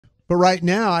But right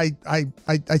now, I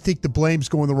think the blame's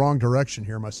going the wrong direction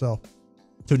here myself.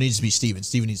 So it needs to be Steven.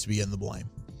 Steven needs to be in the blame.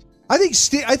 I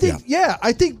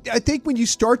think when you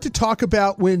start to talk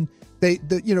about when they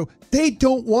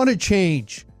don't want to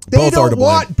change. They don't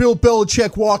want Bill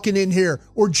Belichick walking in here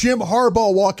or Jim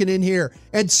Harbaugh walking in here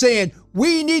and saying,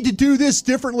 we need to do this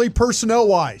differently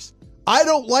personnel-wise. I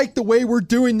don't like the way we're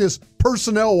doing this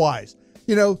personnel-wise.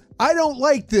 I don't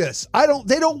like this.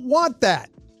 They don't want that.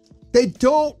 They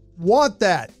don't want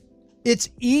that. It's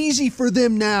easy for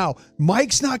them now.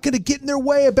 Mike's not going to get in their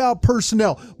way about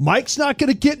personnel. Mike's not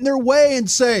going to get in their way and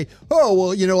say, oh,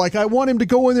 well, like I want him to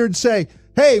go in there and say,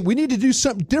 hey, we need to do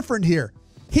something different here.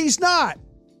 He's not.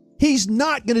 He's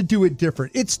not going to do it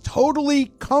different. It's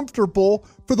totally comfortable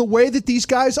for the way that these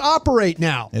guys operate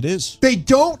now. It is. They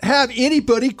don't have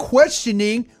anybody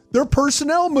questioning their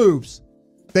personnel moves.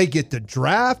 They get to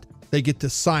draft. They get to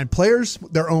sign players,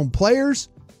 their own players.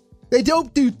 They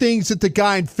don't do things that the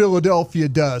guy in Philadelphia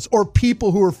does or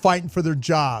people who are fighting for their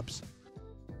jobs.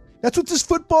 That's what this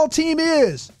football team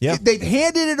is. Yeah. They've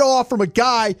handed it off from a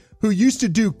guy who used to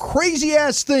do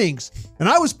crazy-ass things. And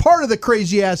I was part of the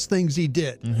crazy-ass things he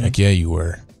did. Heck yeah, you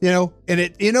were.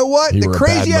 And you know what? You were a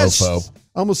bad mofo.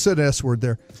 I almost said an S word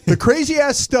there. The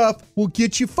crazy-ass stuff will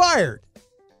get you fired,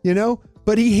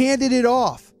 But he handed it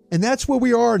off. And that's where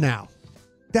we are now.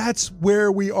 That's where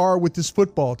we are with this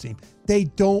football team. They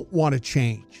don't want to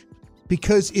change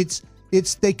because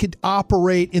they could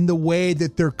operate in the way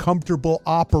that they're comfortable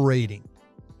operating.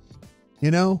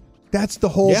 That's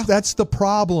the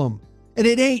problem. And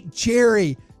it ain't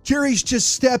Jerry. Jerry's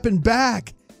just stepping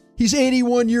back. He's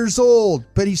 81 years old,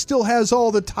 but he still has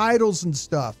all the titles and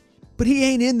stuff. But he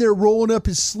ain't in there rolling up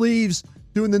his sleeves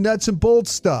doing the nuts and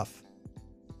bolts stuff.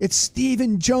 It's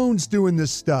Stephen Jones doing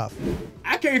this stuff.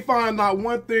 I can't find not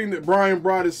one thing that Bryan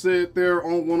Broaddus said there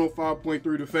on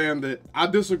 105.3 The Fan that I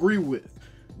disagree with.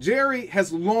 Jerry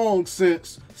has long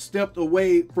since stepped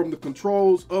away from the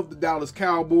controls of the Dallas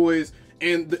Cowboys,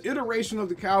 and the iteration of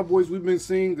the Cowboys we've been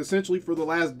seeing essentially for the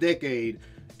last decade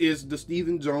is the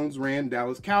Stephen Jones ran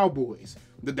Dallas Cowboys.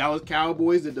 The Dallas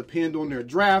Cowboys that depend on their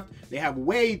draft, they have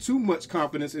way too much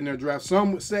confidence in their draft.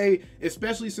 Some would say,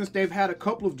 especially since they've had a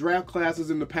couple of draft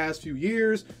classes in the past few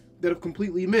years that have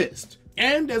completely missed.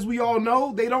 And as we all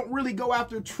know, they don't really go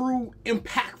after true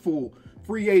impactful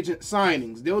free agent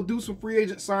signings. They'll do some free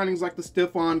agent signings like the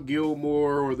Stephon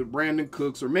Gilmore or the Brandon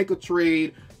Cooks or make a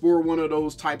trade for one of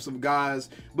those types of guys,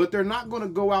 but they're not going to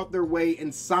go out their way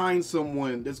and sign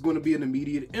someone that's going to be an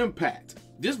immediate impact.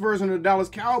 This version of the Dallas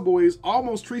Cowboys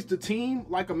almost treats the team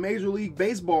like a Major League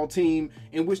Baseball team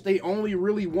in which they only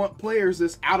really want players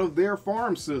that's out of their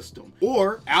farm system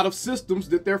or out of systems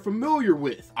that they're familiar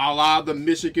with, a la the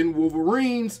Michigan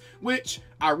Wolverines, which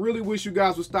I really wish you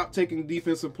guys would stop taking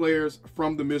defensive players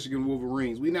from the Michigan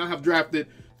Wolverines. We now have drafted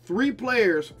 3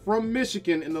 players from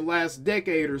Michigan in the last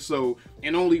decade or so,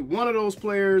 and only one of those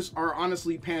players are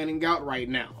honestly panning out right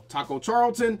now. Taco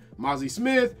Charlton, Mozzie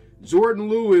Smith, Jordan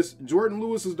Lewis. Jordan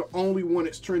Lewis is the only one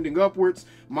that's trending upwards.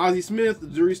 Mozzie Smith, the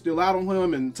jury's still out on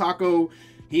him, and Taco,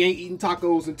 he ain't eating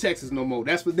tacos in Texas no more.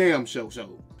 That's for damn show.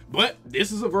 But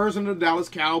this is a version of the Dallas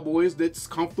Cowboys that's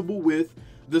comfortable with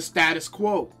the status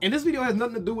quo. And this video has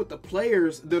nothing to do with the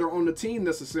players that are on the team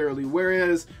necessarily,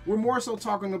 whereas we're more so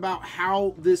talking about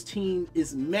how this team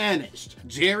is managed.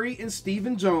 Jerry and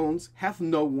Stephen Jones have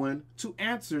no one to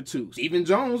answer to. Stephen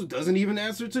Jones doesn't even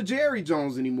answer to Jerry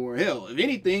Jones anymore. Hell, if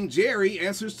anything, Jerry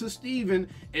answers to Stephen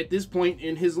at this point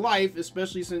in his life,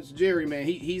 especially since Jerry, man,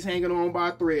 he's hanging on by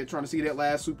a thread trying to see that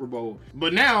last Super Bowl.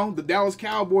 But now the Dallas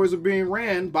Cowboys are being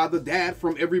ran by the dad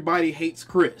from Everybody Hates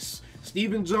Chris.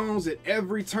 Stephen Jones at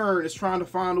every turn is trying to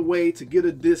find a way to get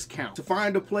a discount, to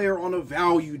find a player on a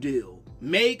value deal.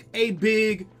 Make a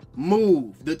big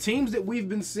move. The teams that we've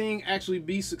been seeing actually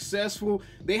be successful,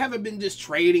 they haven't been just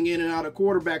trading in and out of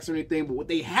quarterbacks or anything, but what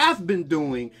they have been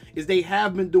doing is they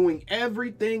have been doing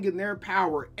everything in their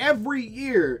power every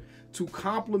year to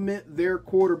complement their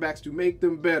quarterbacks, to make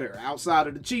them better. Outside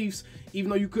of the Chiefs,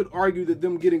 even though you could argue that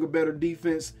them getting a better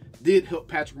defense did help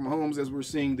Patrick Mahomes, as we're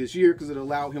seeing this year, because it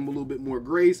allowed him a little bit more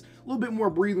grace, a little bit more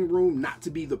breathing room, not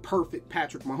to be the perfect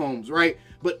Patrick Mahomes, right?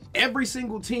 But every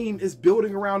single team is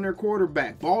building around their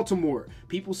quarterback. Baltimore,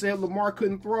 people said Lamar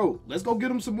couldn't throw. Let's go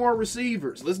get him some more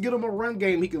receivers. Let's get him a run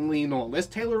game he can lean on. Let's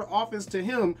tailor the offense to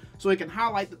him so he can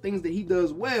highlight the things that he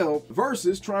does well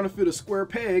versus trying to fit a square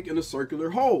peg in a circular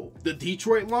hole. The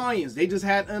Detroit Lions, they just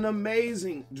had an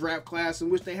amazing draft class in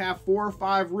which they have 4 4 or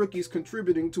 5 rookies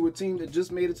contributing to a team that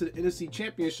just made it to the NFC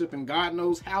Championship in God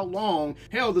knows how long.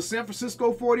 Hell, the San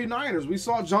Francisco 49ers, we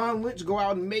saw John Lynch go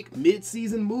out and make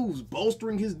mid-season moves,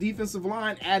 bolstering his defensive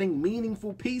line, adding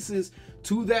meaningful pieces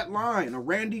to that line. A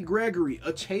Randy Gregory,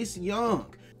 a Chase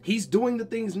Young. He's doing the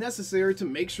things necessary to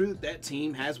make sure that that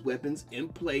team has weapons in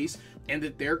place and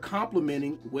that they're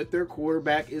complementing what their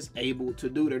quarterback is able to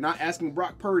do. They're not asking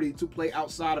Brock Purdy to play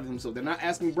outside of himself. They're not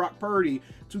asking Brock Purdy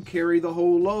to carry the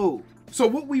whole load. So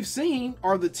what we've seen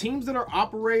are the teams that are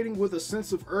operating with a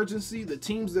sense of urgency, the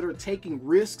teams that are taking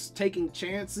risks, taking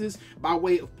chances by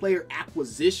way of player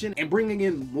acquisition and bringing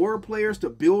in more players to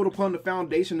build upon the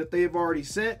foundation that they have already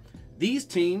set. These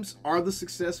teams are the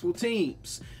successful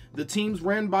teams. The teams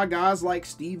ran by guys like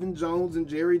Stephen Jones and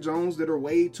Jerry Jones that are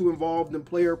way too involved in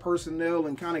player personnel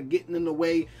and kind of getting in the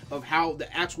way of how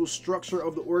the actual structure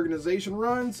of the organization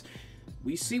runs.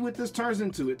 We see what this turns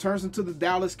into. It turns into the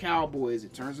Dallas Cowboys.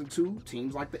 It turns into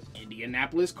teams like the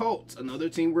Indianapolis Colts, another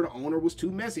team where the owner was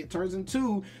too messy. It turns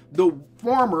into the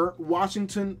former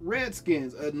Washington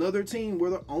Redskins, another team where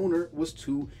the owner was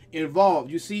too involved.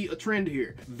 You see a trend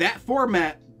here. That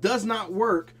format does not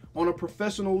work on a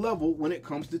professional level when it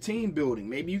comes to team building.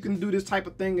 Maybe you can do this type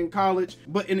of thing in college,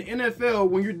 but in the NFL,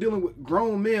 when you're dealing with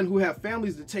grown men who have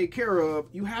families to take care of,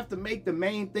 you have to make the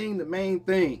main thing the main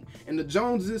thing. And the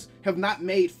Joneses have not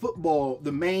made football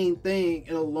the main thing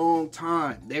in a long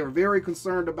time. They are very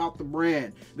concerned about the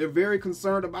brand. They're very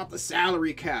concerned about the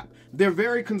salary cap. They're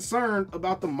very concerned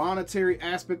about the monetary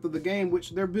aspect of the game,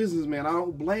 which they're businessmen. I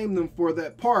don't blame them for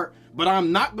that part, but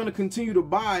I'm not going to continue to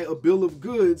buy a bill of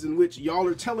goods in which y'all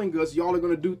are telling us y'all are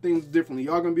going to do things differently.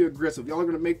 Y'all going to be aggressive. Y'all are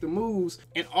going to make the moves.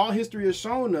 And all history has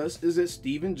shown us is that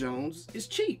Stephen Jones is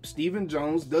cheap. Stephen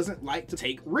Jones doesn't like to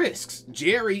take risks.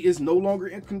 Jerry is no longer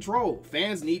in control.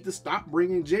 Fans need to stop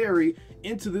bringing Jerry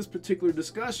into this particular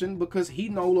discussion because he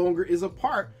no longer is a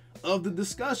part of the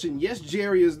discussion. Yes,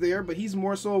 Jerry is there, but he's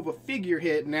more so of a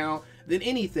figurehead now than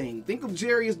anything. Think of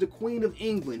Jerry as the Queen of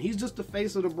England. He's just the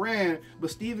face of the brand, but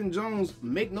Stephen Jones,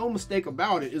 make no mistake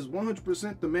about it, is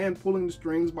 100% the man pulling the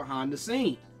strings behind the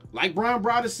scene. Like Bryan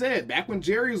Broaddus said, back when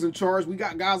Jerry was in charge, we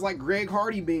got guys like Greg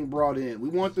Hardy being brought in. We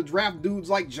want to draft dudes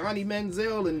like Johnny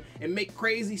Manziel and make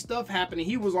crazy stuff happen. And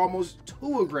he was almost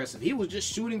too aggressive. He was just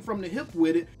shooting from the hip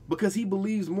with it because he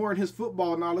believes more in his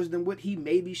football knowledge than what he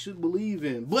maybe should believe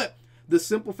in. But the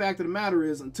simple fact of the matter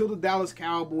is, until the Dallas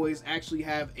Cowboys actually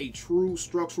have a true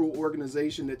structural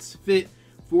organization that's fit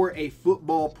for a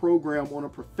football program on a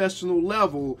professional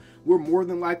level, we're more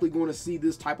than likely going to see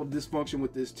this type of dysfunction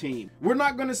with this team. We're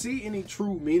not going to see any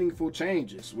true meaningful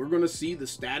changes. We're going to see the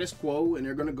status quo, and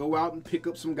they're going to go out and pick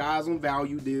up some guys on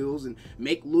value deals and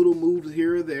make little moves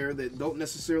here or there that don't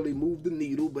necessarily move the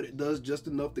needle, but it does just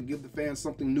enough to give the fans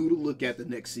something new to look at the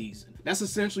next season. That's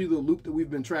essentially the loop that we've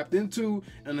been trapped into,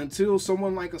 and until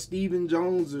someone like a Stephen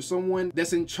Jones or someone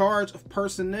that's in charge of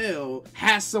personnel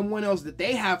has someone else that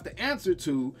they have to answer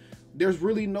to, there's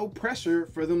really no pressure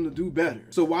for them to do better.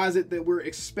 So why is it that we're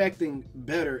expecting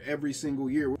better every single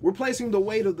year? We're placing the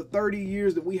weight of the 30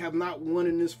 years that we have not won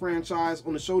in this franchise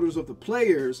on the shoulders of the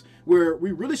players, where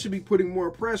we really should be putting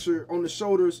more pressure on the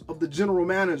shoulders of the general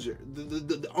manager,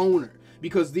 the owner.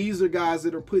 Because these are guys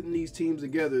that are putting these teams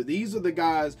together. These are the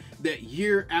guys that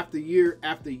year after year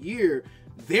after year,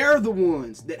 they're the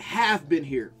ones that have been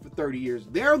here for 30 years.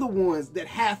 They're the ones that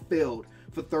have failed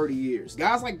for 30 years.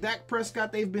 Guys like Dak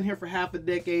Prescott, they've been here for half a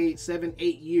decade, 7,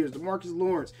 8 years. DeMarcus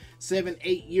Lawrence, 7,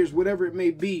 8 years, whatever it may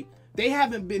be. They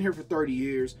haven't been here for 30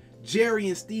 years. Jerry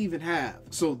and Steven have.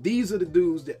 So these are the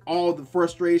dudes that all the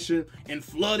frustration and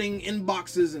flooding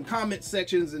inboxes and comment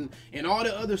sections and all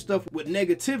the other stuff with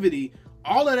negativity,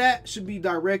 all of that should be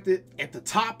directed at the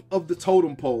top of the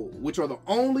totem pole, which are the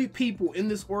only people in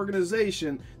this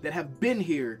organization that have been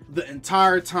here the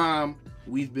entire time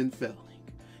we've been failing.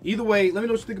 Either way, let me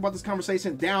know what you think about this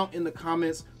conversation down in the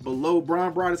comments below.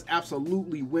 Bryan Broaddus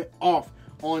absolutely went off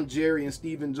on Jerry and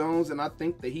Stephen Jones, and I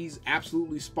think that he's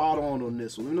absolutely spot on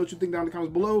this. So let me know what you think down in the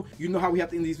comments below. You know how we have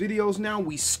to end these videos now.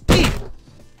 We still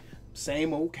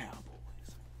same old Cowboys.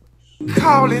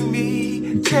 Calling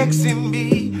me, texting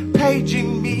me,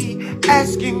 paging me,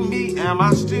 asking me, am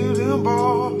I still them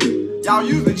boys? Y'all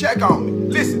usually check on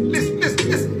me. Listen.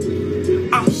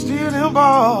 I'm still them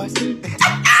boys.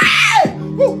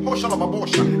 Woo, shut up, my boy.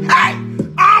 Hey,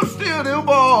 I'm still them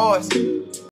boys.